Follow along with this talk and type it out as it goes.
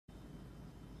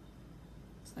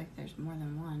Looks like there's more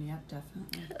than one. Yep,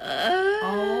 definitely.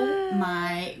 Oh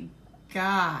my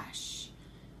gosh.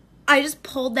 I just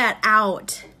pulled that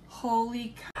out.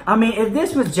 Holy cow. I mean, if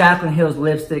this was Jaclyn Hill's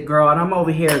lipstick, girl, and I'm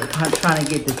over here trying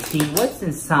to get the tea, what's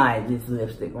inside this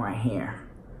lipstick right here?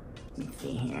 Let's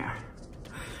see here.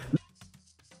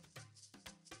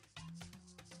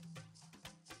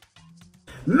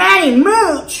 Manny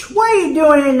Mooch! What are you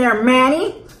doing in there,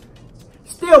 Manny?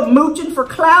 Still mooching for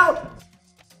clout?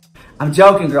 I'm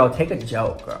joking, girl. Take a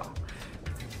joke, girl.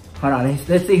 Hold on.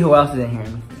 Let's see who else is in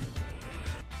here.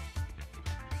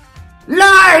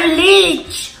 Laura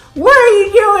Leach! What are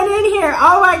you doing in here?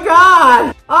 Oh my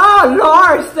God! Oh,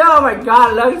 Laura, oh my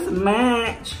God, looks a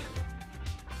match.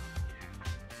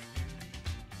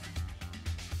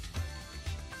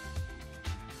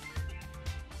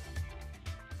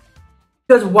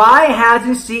 Because why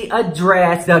hasn't she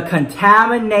addressed the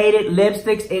contaminated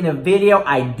lipsticks in the video?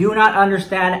 I do not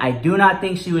understand. I do not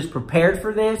think she was prepared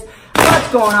for this. What's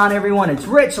going on, everyone? It's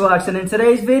Rich Lux, and in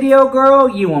today's video, girl,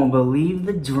 you won't believe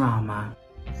the drama.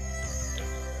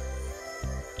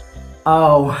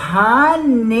 Oh,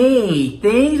 honey,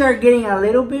 things are getting a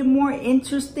little bit more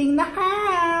interesting in the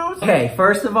house. Okay,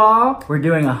 first of all, we're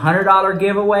doing a $100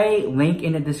 giveaway. Link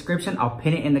in the description. I'll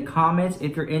pin it in the comments.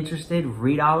 If you're interested,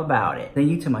 read all about it. Thank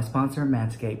you to my sponsor,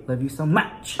 Manscaped. Love you so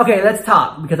much. Okay, let's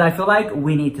talk because I feel like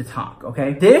we need to talk,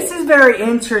 okay? This is very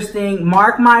interesting.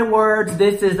 Mark my words.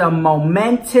 This is a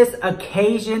momentous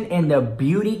occasion in the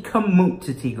beauty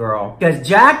community, girl. Because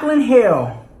Jaclyn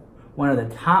Hill, one of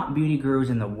the top beauty gurus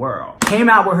in the world, came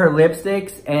out with her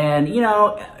lipsticks, and you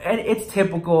know, it's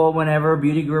typical whenever a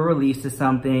beauty guru releases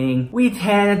something, we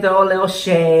tend to throw a little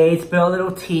shade, spill a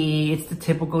little tea. It's the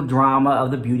typical drama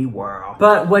of the beauty world.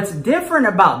 But what's different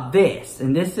about this,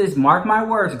 and this is, mark my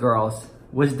words, girls,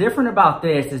 what's different about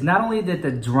this is not only did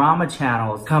the drama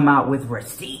channels come out with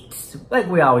receipts, like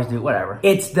we always do, whatever.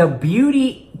 It's the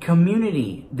beauty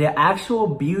community, the actual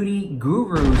beauty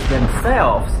gurus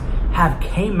themselves have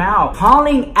came out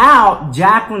calling out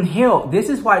Jaclyn Hill. This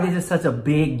is why this is such a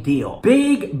big deal.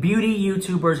 Big beauty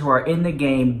YouTubers who are in the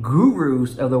game,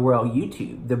 gurus of the world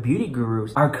YouTube, the beauty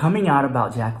gurus, are coming out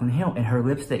about Jaclyn Hill and her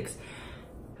lipsticks.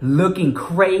 Looking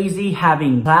crazy,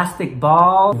 having plastic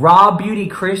balls. Raw Beauty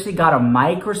Christy got a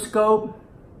microscope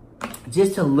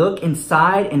just to look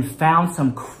inside and found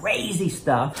some crazy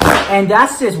stuff. And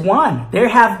that's just one. There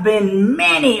have been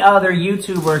many other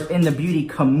YouTubers in the beauty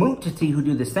community who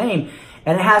do the same.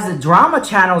 And it has the drama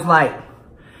channels like,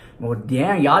 well,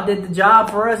 damn, y'all did the job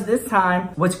for us this time.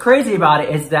 What's crazy about it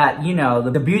is that, you know,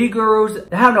 the beauty gurus,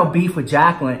 they have no beef with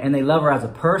Jaclyn and they love her as a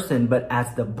person, but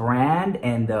as the brand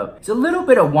and it's a little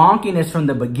bit of wonkiness from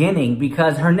the beginning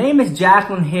because her name is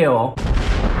Jaclyn Hill.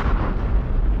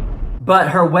 But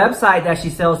her website that she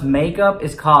sells makeup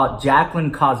is called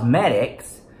Jaclyn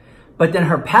Cosmetics. But then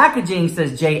her packaging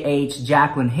says JH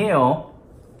Jaclyn Hill,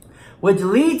 which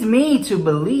leads me to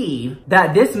believe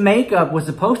that this makeup was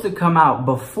supposed to come out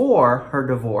before her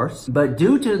divorce. But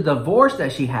due to the divorce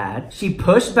that she had, she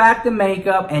pushed back the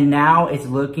makeup and now it's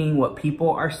looking what people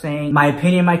are saying. My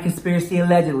opinion, my conspiracy,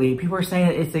 allegedly. People are saying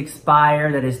that it's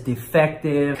expired, that it's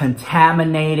defective,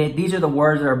 contaminated. These are the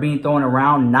words that are being thrown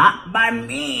around, not by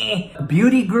me.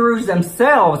 Beauty gurus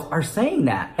themselves are saying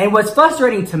that. And what's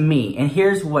frustrating to me, and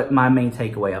here's what my main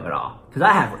takeaway of it all, because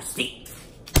I have receipts.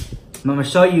 I'm gonna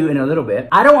show you in a little bit.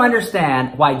 I don't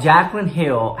understand why Jaclyn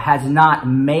Hill has not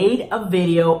made a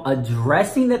video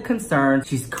addressing the concerns.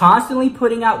 She's constantly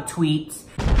putting out tweets.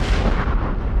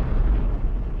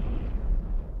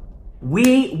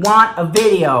 We want a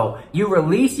video. You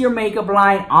release your makeup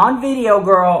line on video,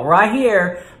 girl, right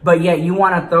here, but yet you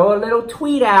want to throw a little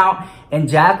tweet out, and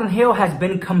Jaclyn Hill has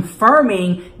been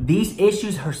confirming these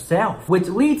issues herself, which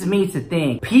leads me to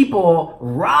think people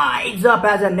rise up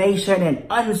as a nation and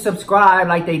unsubscribe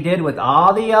like they did with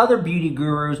all the other beauty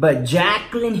gurus, but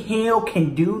Jaclyn Hill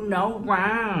can do no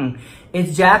wrong.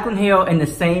 It's Jaclyn Hill in the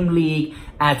same league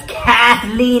as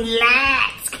Kathleen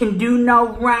Lax can do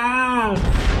no wrong.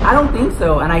 I don't think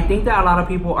so, and I think that a lot of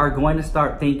people are going to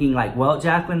start thinking like, well,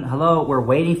 Jaclyn, hello, we're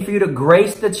waiting for you to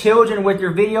grace the children with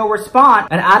your video response,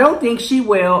 and I don't think she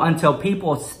will until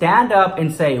people stand up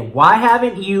and say, why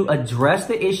haven't you addressed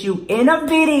the issue in a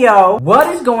video?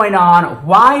 What is going on?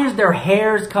 Why is there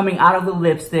hairs coming out of the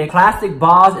lipstick, plastic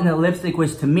balls in the lipstick,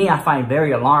 which to me I find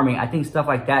very alarming. I think stuff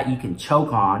like that you can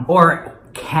choke on, or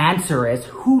cancerous.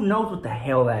 Who knows what the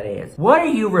hell that is? What are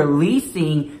you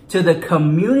releasing to the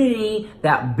community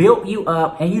that built you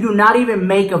up, and you do not even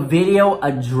make a video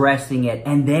addressing it?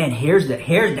 And then here's the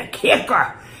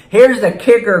kicker. Here's the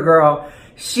kicker, girl.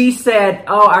 She said,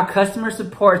 oh, our customer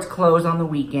support's closed on the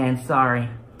weekend. Sorry.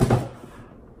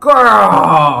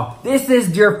 Girl, this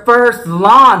is your first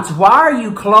launch. Why are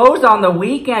you closed on the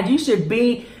weekend? You should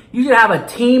have a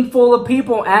team full of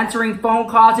people answering phone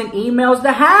calls and emails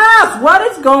to house. What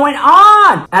is going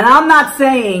on? And I'm not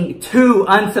saying to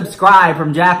unsubscribe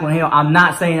from Jaclyn Hill. I'm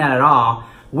not saying that at all.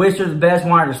 Wish her the best,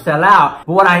 want her to sell out.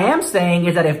 But what I am saying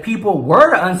is that if people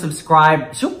were to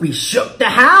unsubscribe, she'll be shook to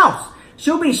house.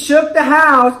 She'll be shook to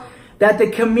house that the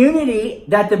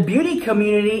beauty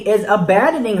community is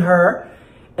abandoning her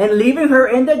and leaving her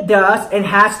in the dust, and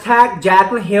hashtag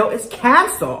Jaclyn Hill is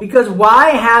canceled. Because why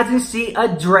hasn't she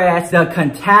addressed the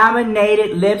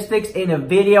contaminated lipsticks in a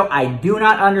video? I do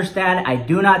not understand. I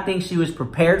do not think she was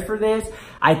prepared for this.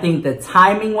 I think the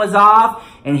timing was off.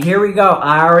 And here we go.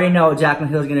 I already know what Jaclyn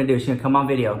Hill is gonna do. She's gonna come on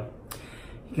video.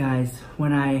 Guys,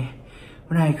 when I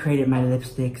created my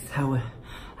lipsticks,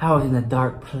 I was in a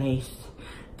dark place,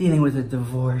 dealing with a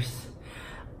divorce.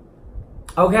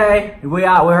 Okay, we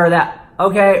heard that.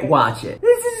 Okay, watch it.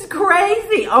 This is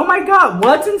crazy. Oh my God,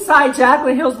 what's inside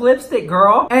Jaclyn Hill's lipstick,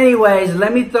 girl? Anyways,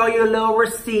 let me throw you a little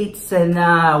receipts and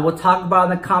we'll talk about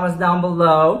it in the comments down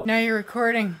below. Now you're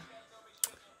recording.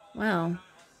 Well,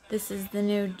 this is the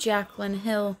new Jaclyn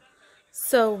Hill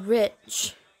So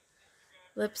Rich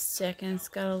lipstick, and it's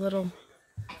got a little...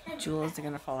 Jewels are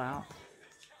gonna fall out.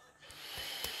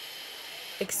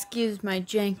 Excuse my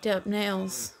janked up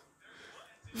nails.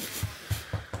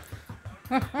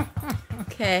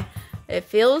 Okay, it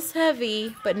feels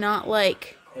heavy, but not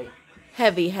like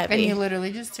heavy. And you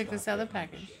literally just took this out of the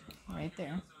package. Right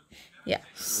there.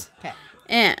 Yes. Okay.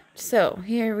 And so,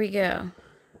 here we go.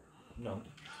 No.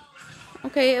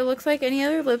 Okay, it looks like any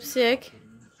other lipstick.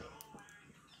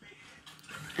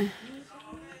 I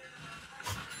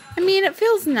mean, it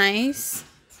feels nice.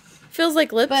 Feels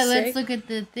like lipstick. But let's look at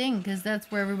the thing, because that's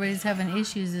where everybody's having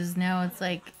issues, is now it's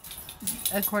like,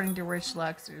 according to Rich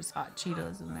Lux, there's hot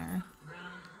Cheetos in there.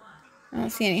 I don't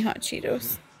see any hot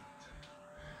Cheetos.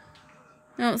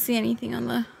 I don't see anything on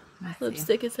the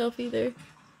lipstick itself either.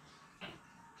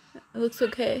 It looks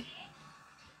okay.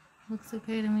 Looks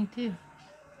okay to me too.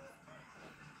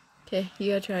 Okay,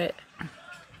 you gotta try it.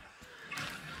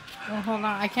 Well, hold on.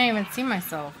 I can't even see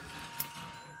myself.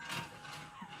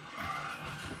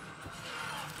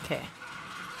 Okay.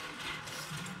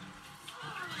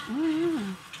 Oh, yeah.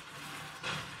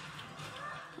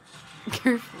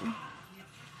 Careful.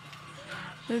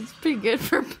 It's pretty good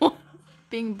for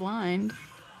being blind.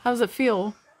 How does it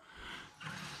feel?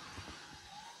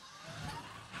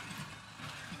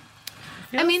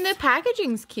 I mean, the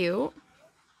packaging's cute.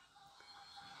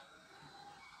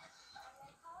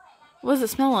 What does it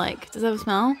smell like? Does it have a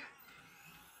smell?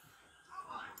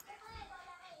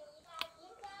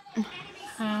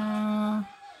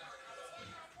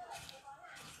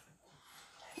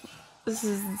 This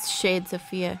is shade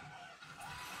Sophia.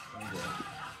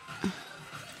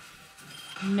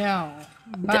 No,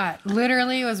 but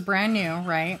literally it was brand new,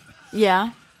 right?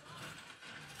 Yeah.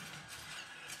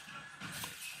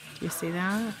 Do you see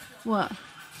that? What?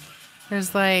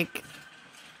 There's like,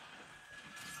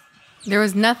 there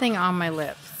was nothing on my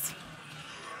lips.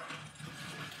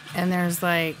 And there's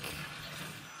like,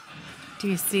 do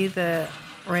you see the,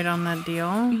 right on the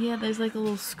deal? Yeah, there's like a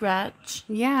little scratch.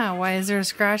 Yeah, why is there a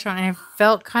scratch on it? It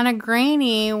felt kind of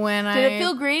grainy when Did it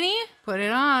feel grainy? Put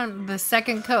it on the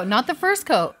second coat, not the first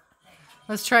coat.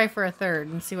 Let's try for a third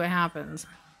and see what happens.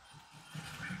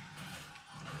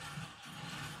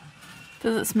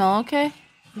 Does it smell okay?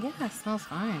 Yeah, it smells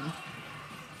fine.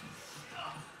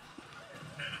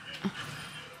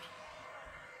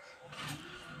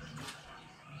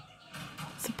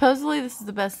 Supposedly this is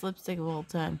the best lipstick of all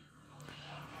time.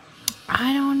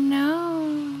 I don't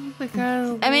know,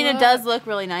 because I mean, it does look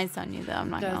really nice on you, though. I'm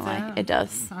not gonna lie. It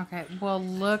does. Okay, well,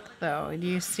 look, though. Do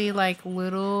you see, like,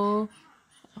 little...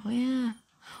 Oh, yeah.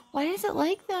 Why is it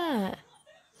like that?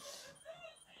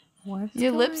 What's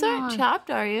Your going lips aren't on?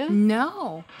 chapped, are you?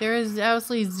 No. There is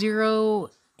absolutely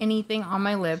zero anything on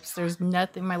my lips. There's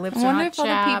nothing. My lips I are wonder not if other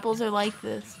chapped. people's are like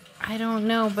this. I don't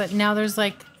know, but now there's,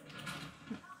 like...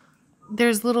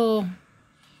 There's little...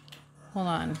 Hold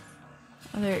on.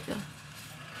 Oh, there it goes.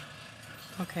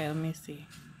 Okay, let me see.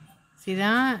 See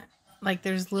that? Like,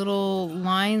 there's little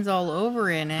lines all over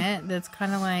in it. That's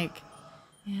kind of like...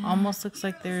 Yeah. Almost looks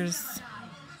like there's...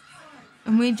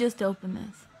 And we just opened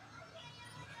this.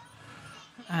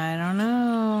 I don't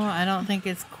know. I don't think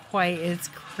it's quite as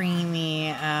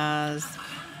creamy as...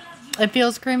 It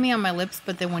feels creamy on my lips,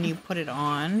 but then when you put it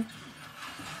on...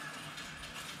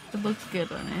 It looks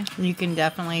good on it. You can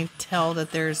definitely tell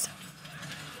that there's...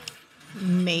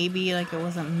 Maybe like it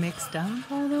wasn't mixed up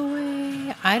all the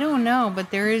way. I don't know, but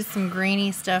there is some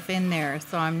grainy stuff in there,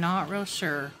 so I'm not real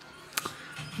sure.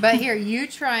 But here, you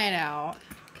try it out.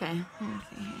 Okay. Let me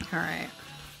see here. All right.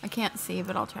 I can't see,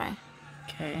 but I'll try.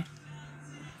 Okay.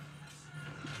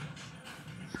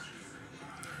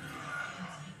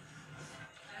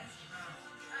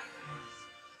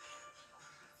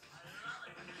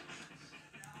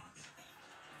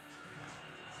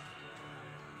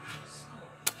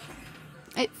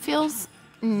 It feels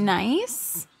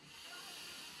nice,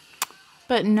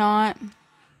 but not.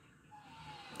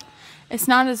 It's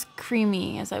not as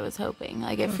creamy as I was hoping.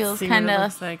 Like it feels kind of.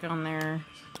 Looks like on there.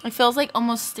 It feels like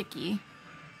almost sticky.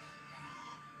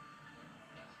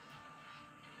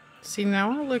 See,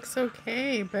 now it looks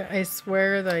okay, but I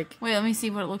swear, like. Wait, let me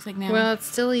see what it looks like now. Well, it's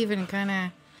still even kind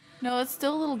of. No, it's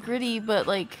still a little gritty, but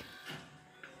like.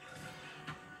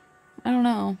 I don't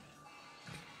know.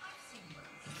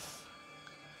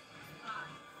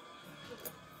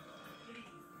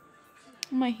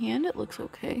 On my hand, it looks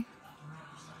okay.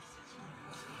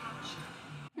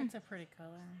 It's a pretty color.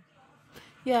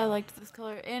 Yeah, I liked this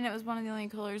color, and it was one of the only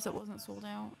colors that wasn't sold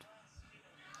out.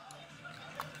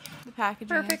 The packaging.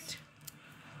 Perfect.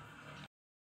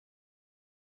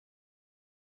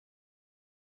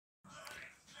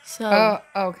 So.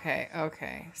 Oh,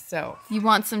 okay. So, You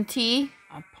want some tea?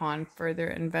 upon further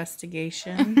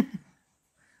investigation.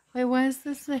 Wait, why is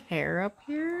this the hair up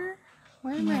here?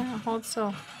 Wait a minute. Hold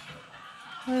still.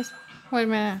 Wait a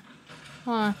minute.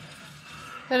 Hold on.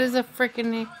 That is a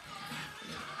freaking.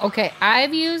 Okay,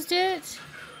 I've used it.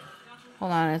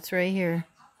 Hold on, it's right here.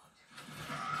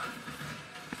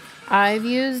 I've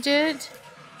used it.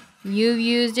 You've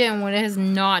used it, and it has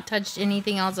not touched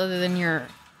anything else other than your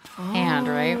hand,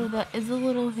 right? Oh, that is a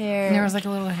little hair. There was like a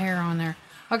little hair on there.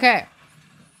 Okay.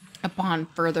 Upon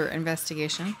further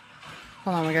investigation.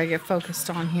 Hold on, we gotta get focused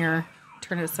on here.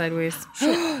 Turn it sideways.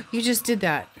 You just did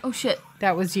that. Oh shit.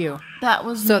 That was you. That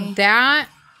was So me. that.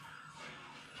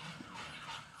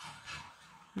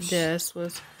 This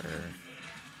was her.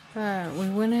 But we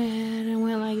went ahead and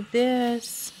went like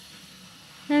this.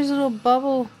 There's a little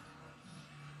bubble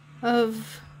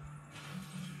of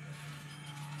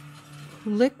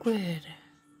liquid.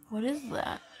 What is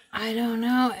that? I don't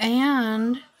know.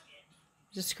 And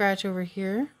just scratch over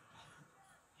here.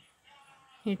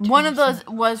 One of those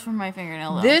was from my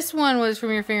fingernail, though. This one was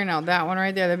from your fingernail. That one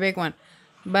right there, the big one.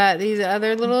 But these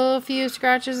other little few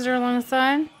scratches that are along the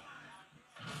side,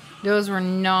 those were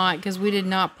not, because we did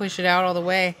not push it out all the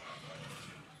way.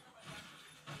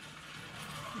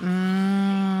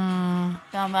 Now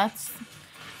that's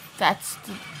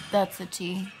the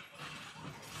tea.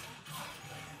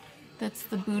 That's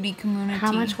the booty community.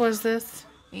 How much was this?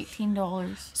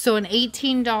 $18. So an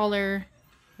 $18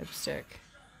 lipstick.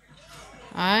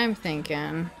 I'm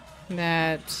thinking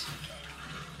that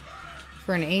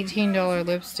for an $18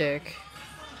 lipstick,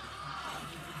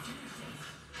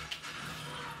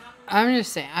 I'm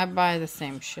just saying, I buy the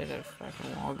same shit at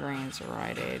fucking Walgreens or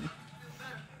Rite Aid.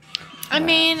 I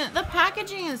mean, the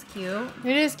packaging is cute.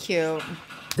 It is cute.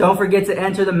 Don't forget to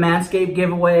enter the Manscaped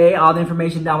giveaway. All the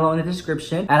information down below in the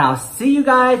description. And I'll see you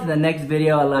guys in the next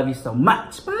video. I love you so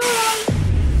much. Bye.